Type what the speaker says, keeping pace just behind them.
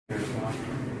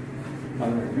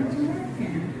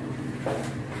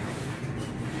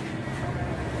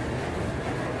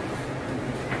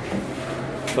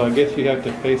So I guess you have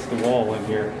to face the wall in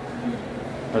here,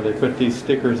 or they put these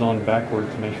stickers on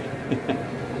backwards maybe.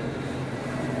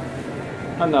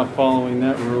 I'm not following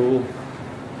that rule.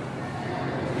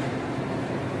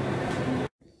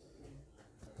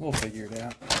 We'll figure it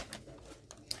out.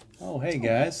 Oh, hey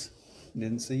guys.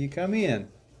 Didn't see you come in.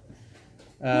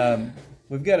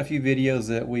 We've got a few videos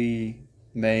that we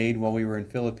made while we were in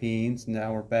Philippines.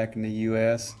 Now we're back in the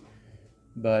US.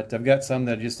 But I've got some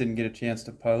that I just didn't get a chance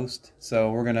to post.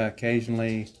 So we're going to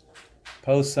occasionally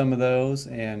post some of those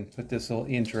and put this little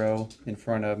intro in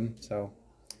front of them. So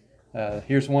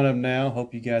here's one of them now.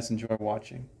 Hope you guys enjoy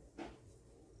watching. I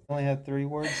only had 3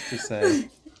 words to say.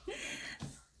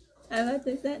 What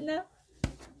is that now?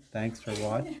 Thanks for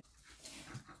watching.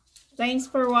 Thanks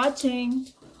for watching.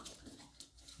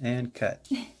 And cut.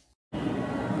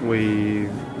 We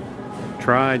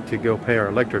tried to go pay our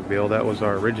electric bill. That was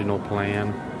our original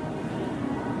plan.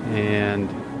 And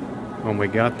when we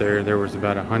got there, there was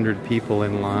about 100 people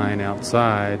in line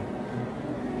outside.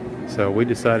 So we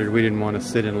decided we didn't want to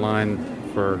sit in line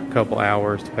for a couple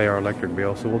hours to pay our electric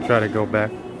bill. So we'll try to go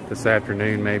back this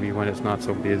afternoon, maybe when it's not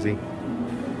so busy.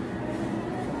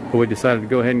 But we decided to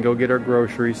go ahead and go get our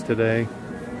groceries today.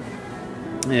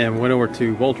 And went over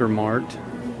to Walter Mart.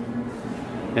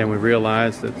 And we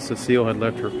realized that Cecile had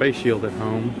left her face shield at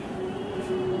home.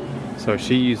 So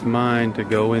she used mine to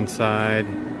go inside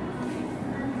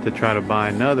to try to buy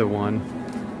another one.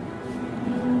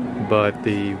 But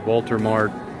the Walter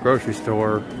Mart grocery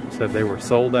store said they were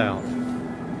sold out.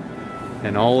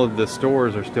 And all of the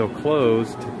stores are still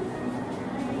closed.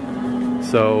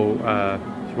 So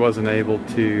she wasn't able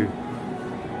to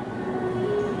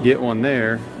get one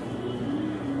there.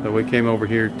 So we came over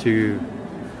here to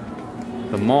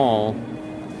the mall.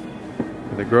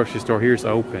 The grocery store here's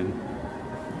open,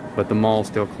 but the mall's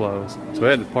still closed. So we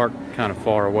had to park kind of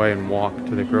far away and walk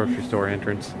to the grocery store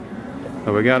entrance.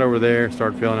 So we got over there,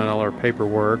 started filling out all our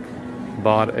paperwork,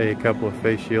 bought a couple of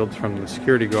face shields from the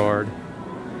security guard.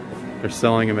 They're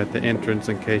selling them at the entrance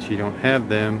in case you don't have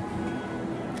them.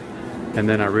 And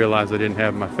then I realized I didn't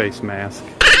have my face mask.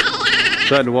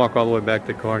 So I had to walk all the way back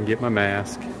to the car and get my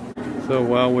mask. So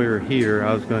while we were here,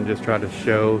 I was going to just try to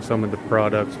show some of the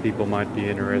products people might be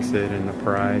interested in, the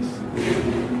price.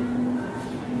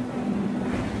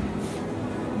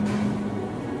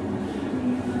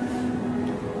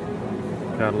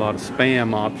 Got a lot of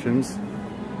spam options.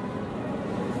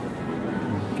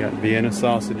 Got Vienna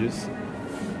sausages.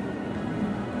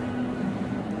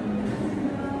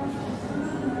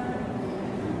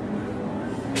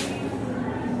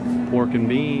 Pork and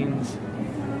beans.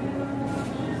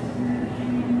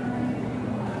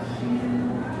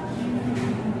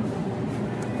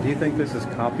 Do you think this is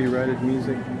copyrighted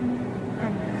music?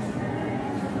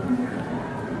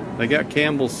 They got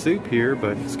Campbell's soup here,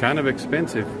 but it's kind of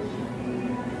expensive.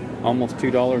 Almost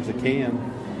 $2 a can.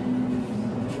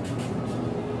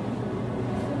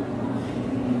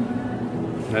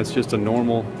 That's just a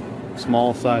normal,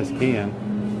 small size can.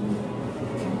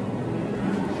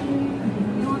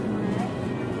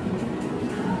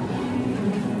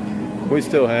 We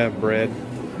still have bread.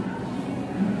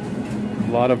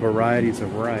 A lot of varieties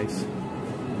of rice.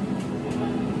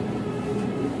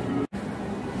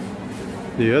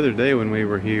 The other day when we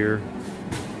were here,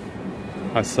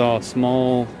 I saw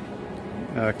small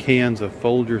cans of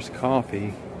Folgers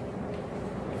coffee,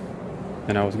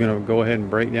 and I was going to go ahead and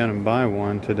break down and buy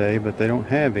one today, but they don't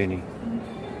have any.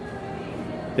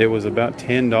 It was about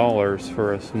 $10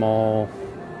 for a small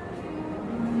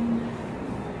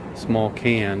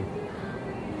can.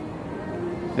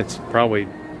 It's probably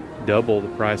double the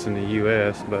price in the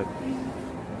US, but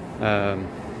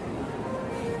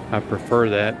I prefer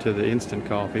that to the instant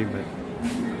coffee, but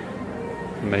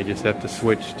I may just have to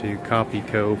switch to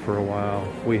Copico for a while.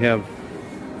 We have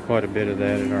quite a bit of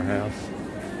that at our house.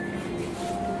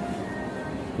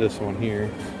 This one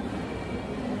here.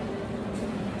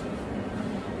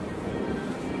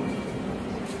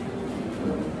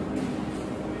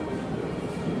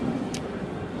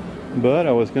 But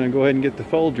I was going to go ahead and get the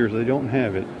Folgers. They don't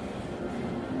have it.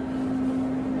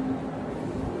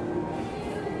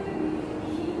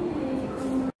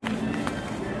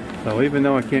 So even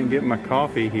though I can't get my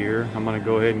coffee here, I'm going to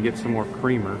go ahead and get some more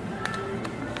creamer.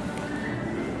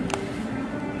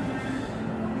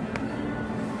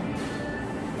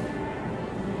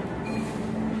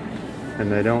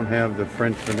 And they don't have the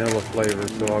French vanilla flavor,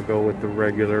 so I'll go with the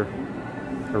regular,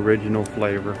 original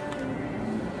flavor.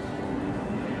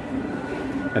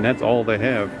 And that's all they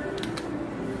have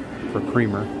for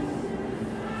creamer.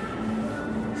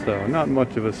 So not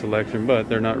much of a selection, but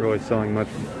they're not really selling much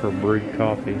for brewed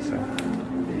coffee, so.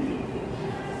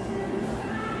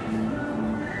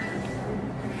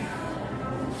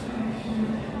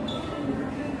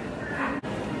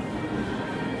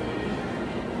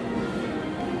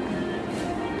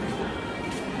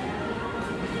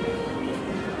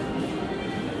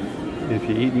 If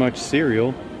you eat much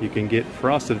cereal, you can get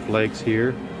Frosted Flakes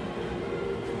here,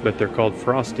 but they're called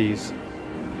Frosties.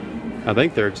 I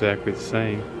think they're exactly the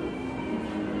same.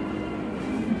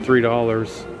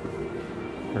 $3.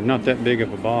 They're not that big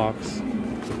of a box.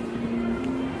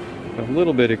 A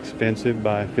little bit expensive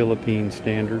by Philippine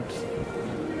standards.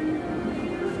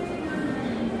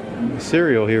 The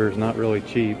cereal here is not really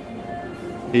cheap.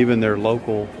 Even their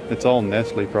local, it's all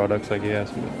Nestle products, I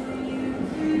guess. But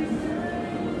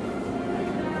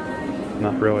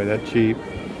not really that cheap.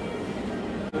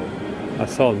 I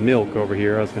saw milk over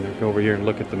here. I was going to go over here and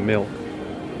look at the milk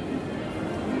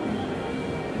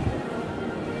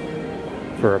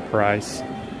for a price.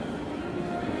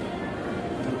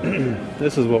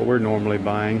 This is what we're normally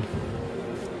buying.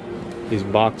 These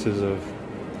boxes of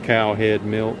cow head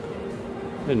milk.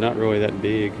 They're not really that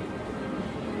big,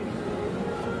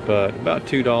 but about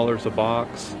 $2 a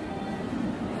box.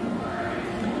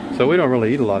 So we don't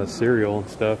really eat a lot of cereal and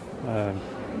stuff.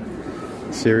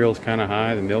 Cereal's kind of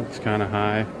high, the milk's kind of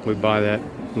high. We buy that.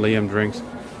 Liam drinks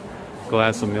a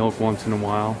glass of milk once in a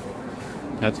while.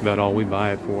 That's about all we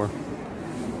buy it for.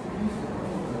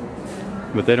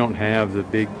 But they don't have the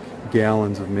big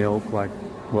gallons of milk like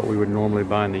what we would normally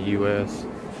buy in the US.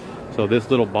 So this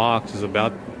little box is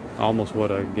about almost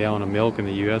what a gallon of milk in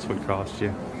the US would cost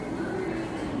you.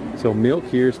 So milk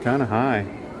here is kind of high.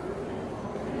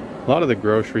 A lot of the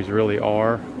groceries really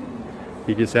are.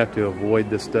 You just have to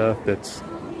avoid the stuff that's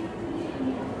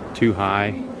too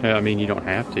high. I mean, you don't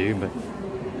have to, but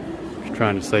if you're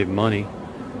trying to save money,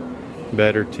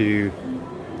 better to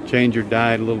change your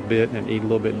diet a little bit and eat a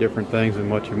little bit different things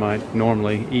than what you might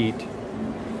normally eat.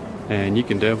 And you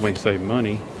can definitely save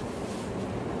money.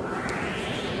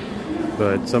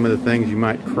 But some of the things you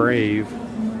might crave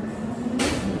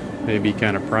may be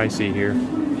kind of pricey here.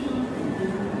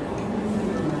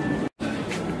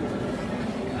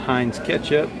 Heinz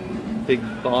ketchup, big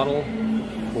bottle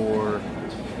for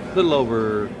a little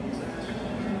over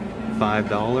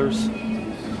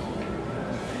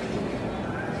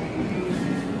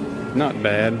 $5. Not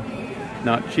bad,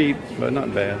 not cheap, but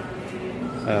not bad.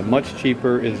 Much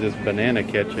cheaper is this banana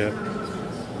ketchup.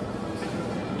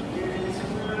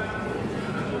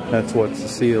 That's what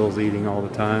Cecile's eating all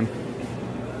the time.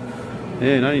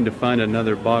 And I need to find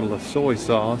another bottle of soy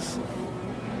sauce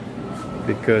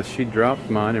because she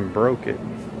dropped mine and broke it.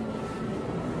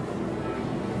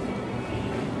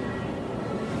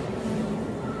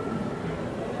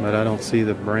 But I don't see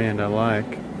the brand I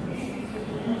like.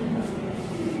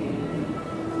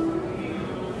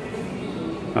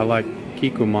 I like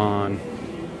Kikkoman.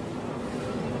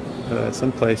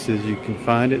 Some places you can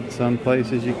find it, some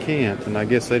places you can't, and I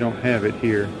guess they don't have it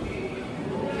here.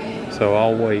 So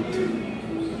I'll wait.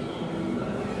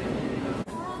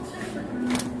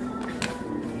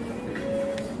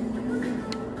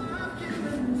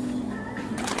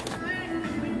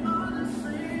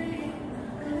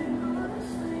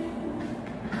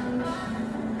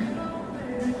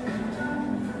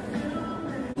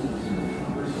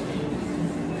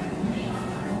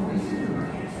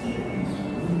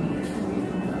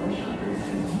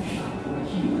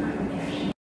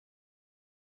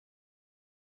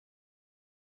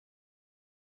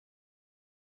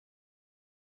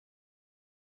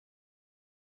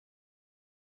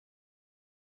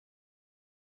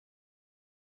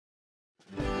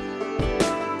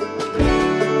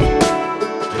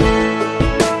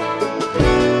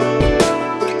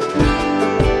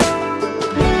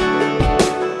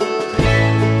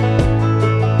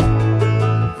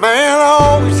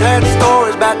 Had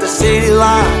stories about the city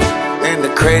life and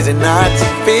the crazy nights.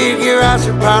 Figure I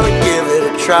should probably give it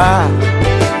a try.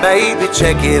 Maybe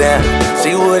check it out,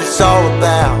 see what it's all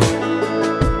about.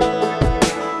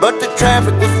 But the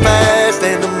traffic was fast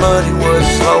and the money was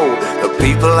slow. The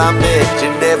people I met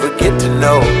you never get to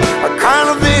know. I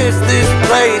kinda miss this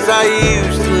place I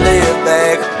used to live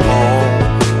back home.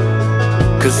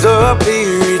 Cause up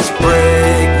here it's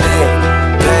breakneck,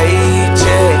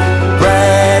 paycheck,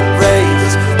 rat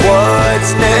race.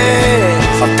 What's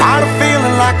next? I'm tired of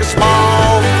feeling like a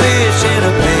small fish in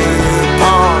a big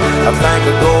pond. I think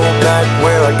I'll go back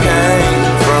where I came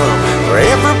from, where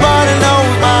everybody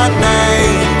knows my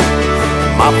name.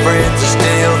 My friends are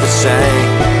still the same.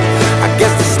 I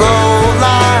guess the slow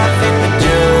life hit me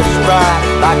just right,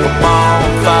 like a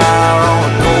bonfire on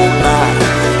a cold night.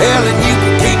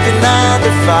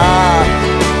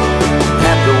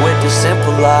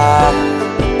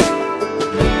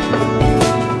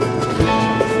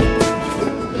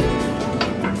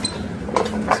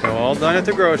 all done at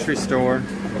the grocery store.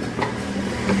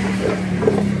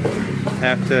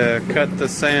 Have to cut the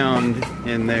sound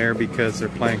in there because they're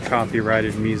playing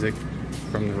copyrighted music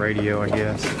from the radio, I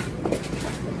guess.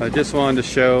 I just wanted to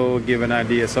show, give an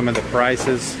idea of some of the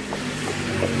prices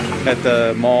at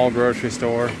the mall grocery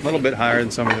store. A little bit higher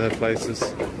than some of the other places.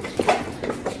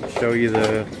 Show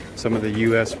you some of the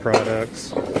US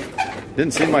products.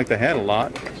 Didn't seem like they had a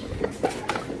lot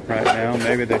right now.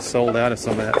 Maybe they sold out of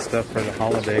some of that stuff for the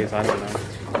holidays. I don't know.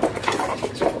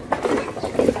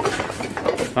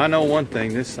 I know one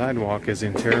thing, this sidewalk is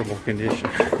in terrible condition.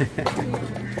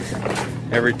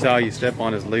 Every tile you step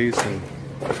on is loose and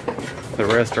the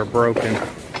rest are broken.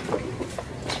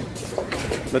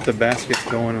 But the basket's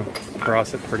going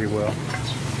across it pretty well.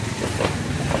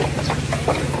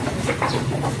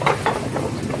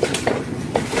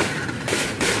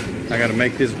 I gotta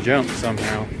make this jump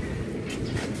somehow.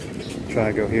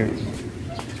 Try to go here.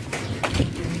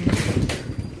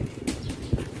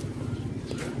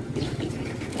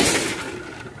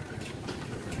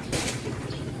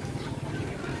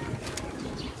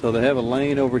 So they have a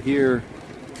lane over here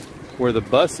where the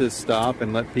buses stop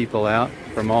and let people out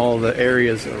from all the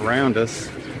areas around us.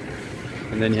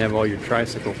 And then you have all your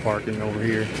tricycle parking over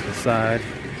here to the side.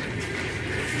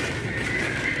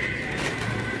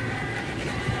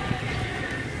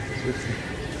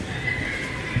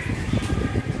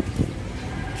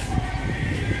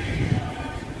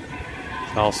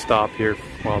 I'll stop here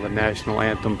while the national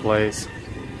anthem plays.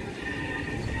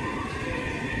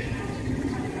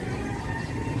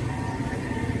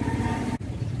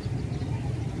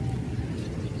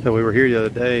 So we were here the other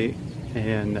day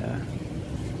and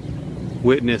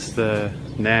witnessed the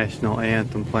national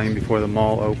anthem playing before the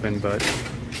mall opened, but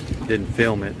didn't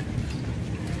film it.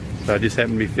 So I just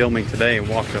happened to be filming today and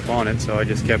walked up on it, so I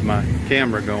just kept my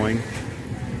camera going.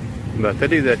 But they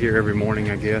do that here every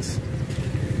morning, I guess.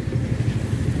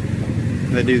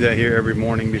 They do that here every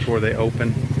morning before they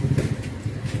open.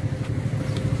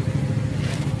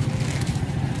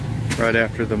 Right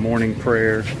after the morning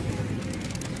prayer.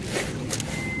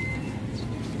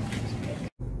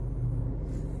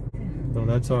 So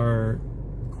that's our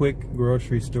quick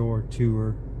grocery store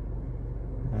tour.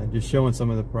 Just showing some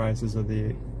of the prices of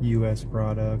the US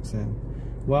products. And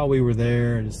while we were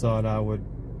there, I just thought I would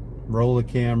roll the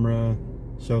camera,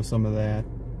 show some of that.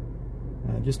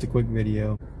 Just a quick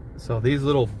video. So these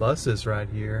little buses right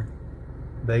here,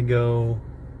 they go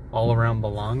all around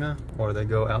Balanga, or they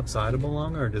go outside of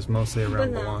Balanga, or just mostly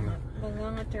around Balanga?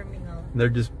 Balanga Terminal. They're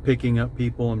just picking up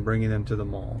people and bringing them to the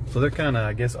mall. So they're kind of,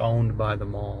 I guess, owned by the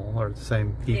mall, or the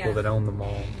same people that own the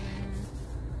mall.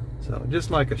 So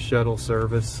just like a shuttle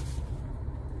service.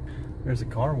 There's a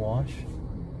car wash.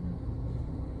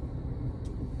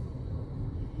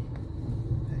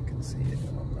 I can see it, I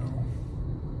don't know.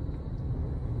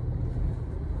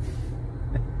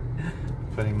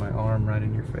 Putting my arm right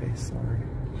in your face, sorry.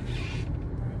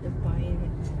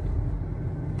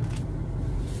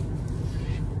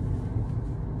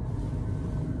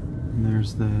 And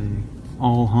there's the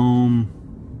All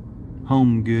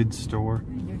Home Goods store.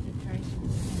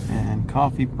 And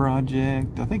Coffee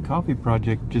Project. I think Coffee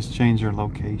Project just changed their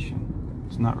location.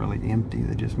 It's not really empty,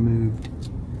 they just moved.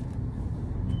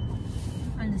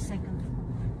 On the second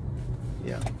floor.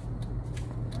 Yeah.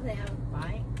 Oh, they have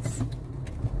bikes.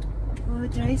 Oh,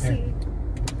 did I see it?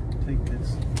 Take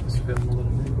this. Let's film a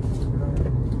little bit.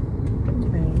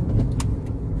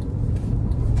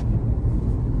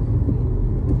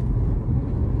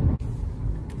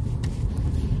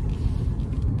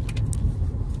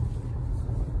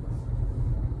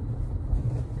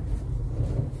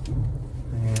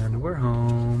 And we're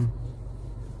home.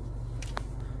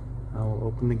 I will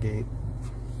open the gate.